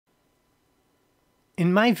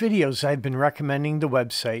In my videos, I've been recommending the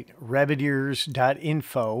website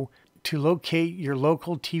rabbitears.info to locate your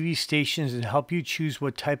local TV stations and help you choose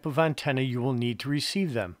what type of antenna you will need to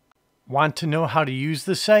receive them. Want to know how to use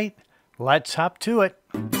the site? Let's hop to it.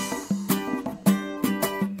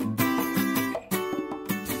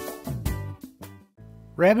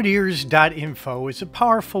 rabbitears.info is a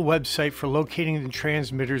powerful website for locating the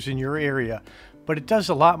transmitters in your area, but it does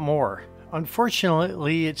a lot more.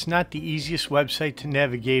 Unfortunately, it's not the easiest website to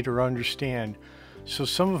navigate or understand, so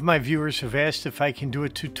some of my viewers have asked if I can do a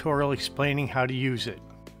tutorial explaining how to use it.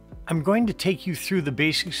 I'm going to take you through the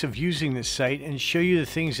basics of using this site and show you the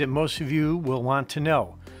things that most of you will want to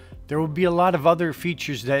know. There will be a lot of other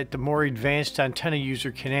features that the more advanced antenna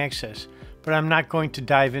user can access, but I'm not going to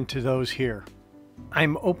dive into those here.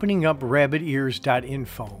 I'm opening up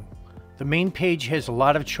rabbitears.info. The main page has a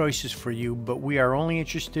lot of choices for you, but we are only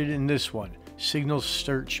interested in this one, Signal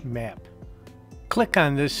Search Map. Click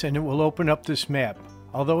on this and it will open up this map.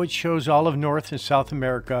 Although it shows all of North and South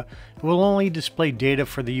America, it will only display data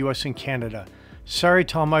for the US and Canada. Sorry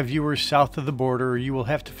to all my viewers south of the border, you will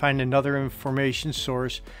have to find another information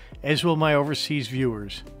source, as will my overseas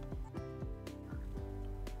viewers.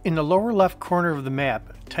 In the lower left corner of the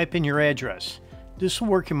map, type in your address. This will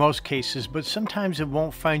work in most cases, but sometimes it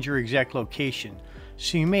won't find your exact location,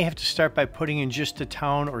 so you may have to start by putting in just the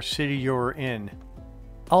town or city you're in.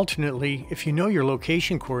 Alternately, if you know your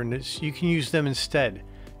location coordinates, you can use them instead.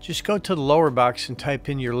 Just go to the lower box and type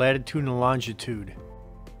in your latitude and longitude.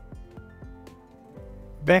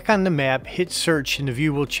 Back on the map, hit search and the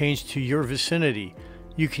view will change to your vicinity.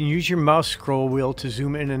 You can use your mouse scroll wheel to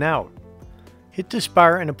zoom in and out. Hit this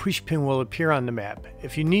bar and a push pin will appear on the map.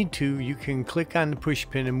 If you need to, you can click on the push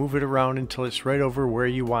pin and move it around until it's right over where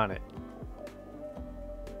you want it.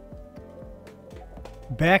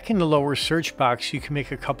 Back in the lower search box, you can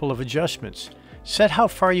make a couple of adjustments. Set how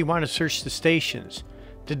far you want to search the stations.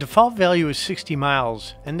 The default value is 60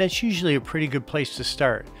 miles, and that's usually a pretty good place to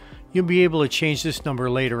start. You'll be able to change this number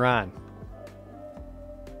later on.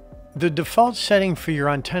 The default setting for your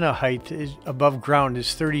antenna height above ground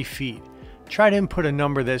is 30 feet. Try to input a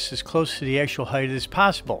number that's as close to the actual height as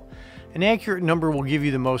possible. An accurate number will give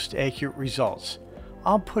you the most accurate results.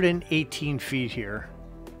 I'll put in 18 feet here.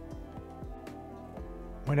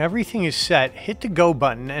 When everything is set, hit the go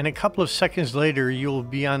button and a couple of seconds later you'll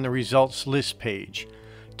be on the results list page.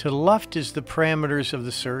 To the left is the parameters of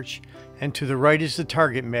the search, and to the right is the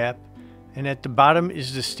target map, and at the bottom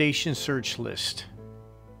is the station search list.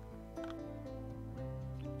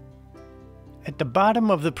 At the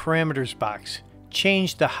bottom of the parameters box,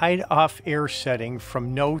 change the hide off air setting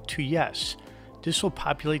from no to yes. This will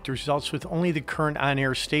populate the results with only the current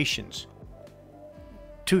on-air stations.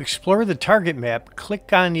 To explore the target map,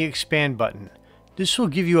 click on the expand button. This will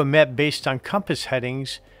give you a map based on compass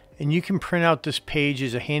headings, and you can print out this page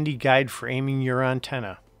as a handy guide for aiming your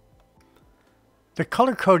antenna. The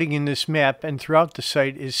color coding in this map and throughout the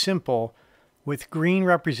site is simple, with green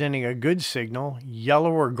representing a good signal,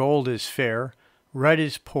 yellow or gold is fair, red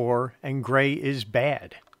is poor, and gray is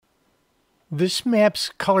bad. This map's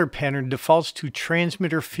color pattern defaults to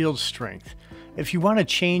transmitter field strength. If you want to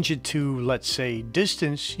change it to, let's say,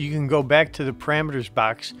 distance, you can go back to the parameters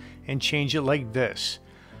box and change it like this.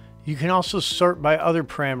 You can also sort by other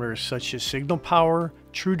parameters such as signal power,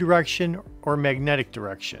 true direction, or magnetic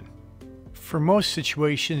direction. For most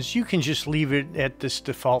situations, you can just leave it at this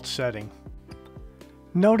default setting.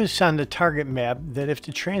 Notice on the target map that if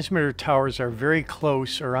the transmitter towers are very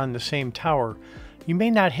close or on the same tower, you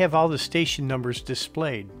may not have all the station numbers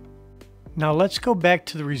displayed. Now let's go back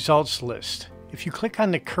to the results list. If you click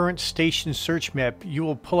on the current station search map, you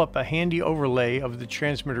will pull up a handy overlay of the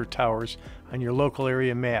transmitter towers on your local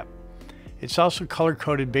area map. It's also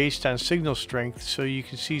color-coded based on signal strength, so you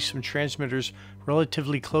can see some transmitters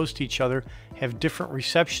relatively close to each other have different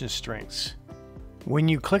reception strengths. When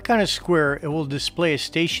you click on a square, it will display a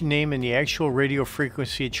station name and the actual radio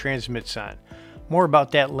frequency it transmits on. More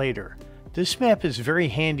about that later. This map is very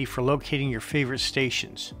handy for locating your favorite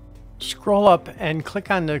stations. Scroll up and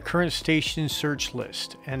click on the current station search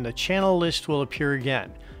list, and the channel list will appear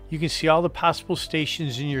again. You can see all the possible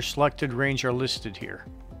stations in your selected range are listed here.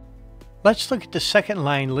 Let's look at the second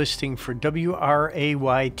line listing for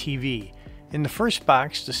WRAY-TV. In the first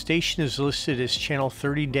box, the station is listed as channel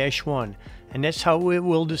 30-1, and that's how it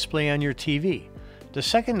will display on your TV. The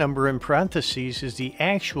second number in parentheses is the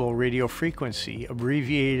actual radio frequency,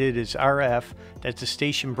 abbreviated as RF, that the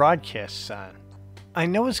station broadcasts on. I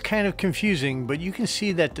know it's kind of confusing, but you can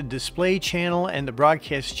see that the display channel and the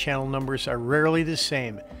broadcast channel numbers are rarely the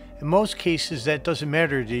same. In most cases that doesn't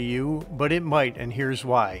matter to you, but it might, and here's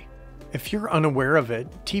why. If you're unaware of it,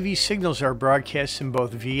 TV signals are broadcast in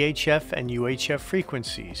both VHF and UHF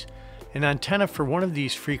frequencies. An antenna for one of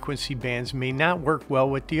these frequency bands may not work well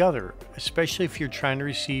with the other, especially if you're trying to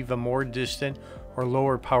receive a more distant or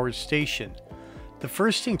lower powered station. The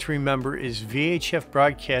first thing to remember is VHF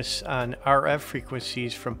broadcasts on RF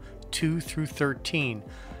frequencies from 2 through 13,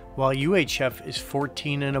 while UHF is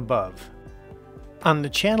 14 and above. On the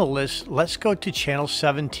channel list, let's go to channel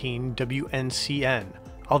 17 WNCN.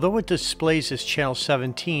 Although it displays as channel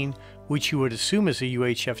 17, which you would assume is a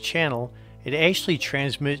UHF channel, it actually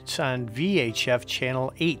transmits on VHF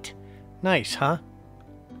channel 8. Nice, huh?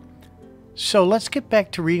 So let's get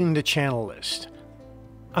back to reading the channel list.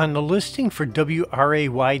 On the listing for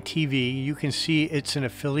WRAY-TV, you can see it's an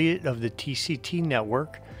affiliate of the TCT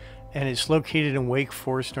network, and it's located in Wake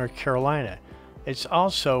Forest, North Carolina. It's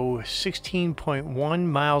also 16.1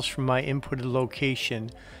 miles from my inputted location,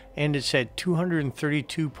 and it's at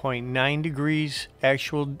 232.9 degrees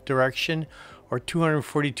actual direction or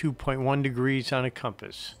 242.1 degrees on a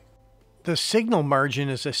compass. The signal margin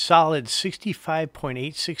is a solid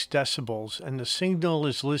 65.86 decibels, and the signal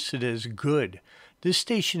is listed as good. This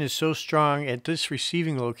station is so strong at this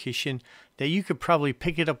receiving location that you could probably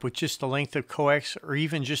pick it up with just a length of coax or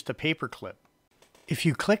even just a paper clip. If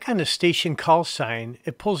you click on the station call sign,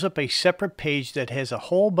 it pulls up a separate page that has a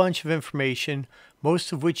whole bunch of information,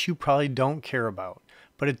 most of which you probably don't care about.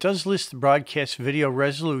 But it does list the broadcast video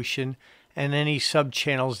resolution and any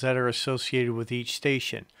sub-channels that are associated with each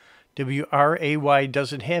station. WRAY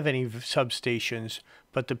doesn't have any substations,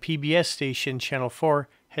 but the PBS station, Channel 4,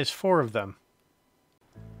 has 4 of them.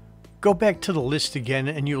 Go back to the list again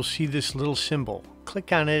and you'll see this little symbol.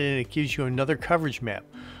 Click on it and it gives you another coverage map.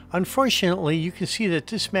 Unfortunately, you can see that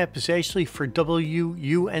this map is actually for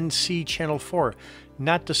WUNC Channel 4,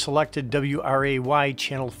 not the selected WRAY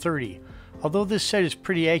Channel 30. Although this site is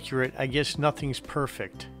pretty accurate, I guess nothing's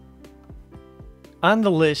perfect. On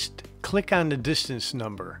the list, click on the distance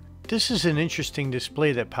number. This is an interesting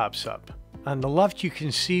display that pops up. On the left, you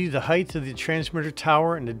can see the height of the transmitter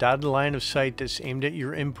tower and the dotted line of sight that's aimed at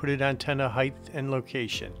your inputted antenna height and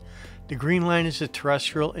location. The green line is the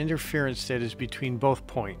terrestrial interference that is between both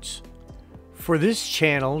points. For this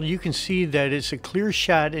channel, you can see that it's a clear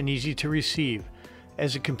shot and easy to receive.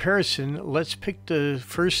 As a comparison, let's pick the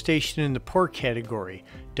first station in the port category,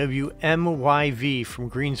 WMYV from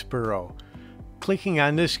Greensboro. Clicking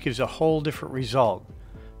on this gives a whole different result.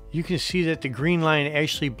 You can see that the green line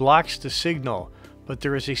actually blocks the signal, but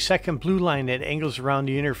there is a second blue line that angles around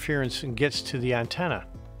the interference and gets to the antenna.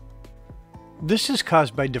 This is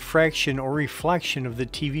caused by diffraction or reflection of the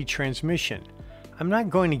TV transmission. I'm not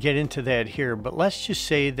going to get into that here, but let's just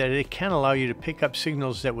say that it can allow you to pick up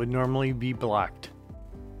signals that would normally be blocked.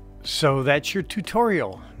 So that's your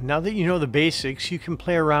tutorial. Now that you know the basics, you can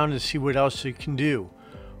play around and see what else it can do.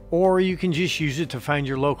 Or you can just use it to find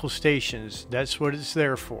your local stations. That's what it's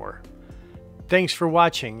there for. Thanks for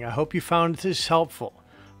watching. I hope you found this helpful.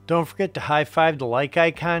 Don't forget to high-five the like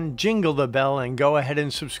icon, jingle the bell, and go ahead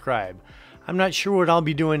and subscribe. I'm not sure what I'll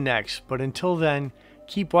be doing next, but until then,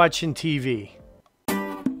 keep watching TV.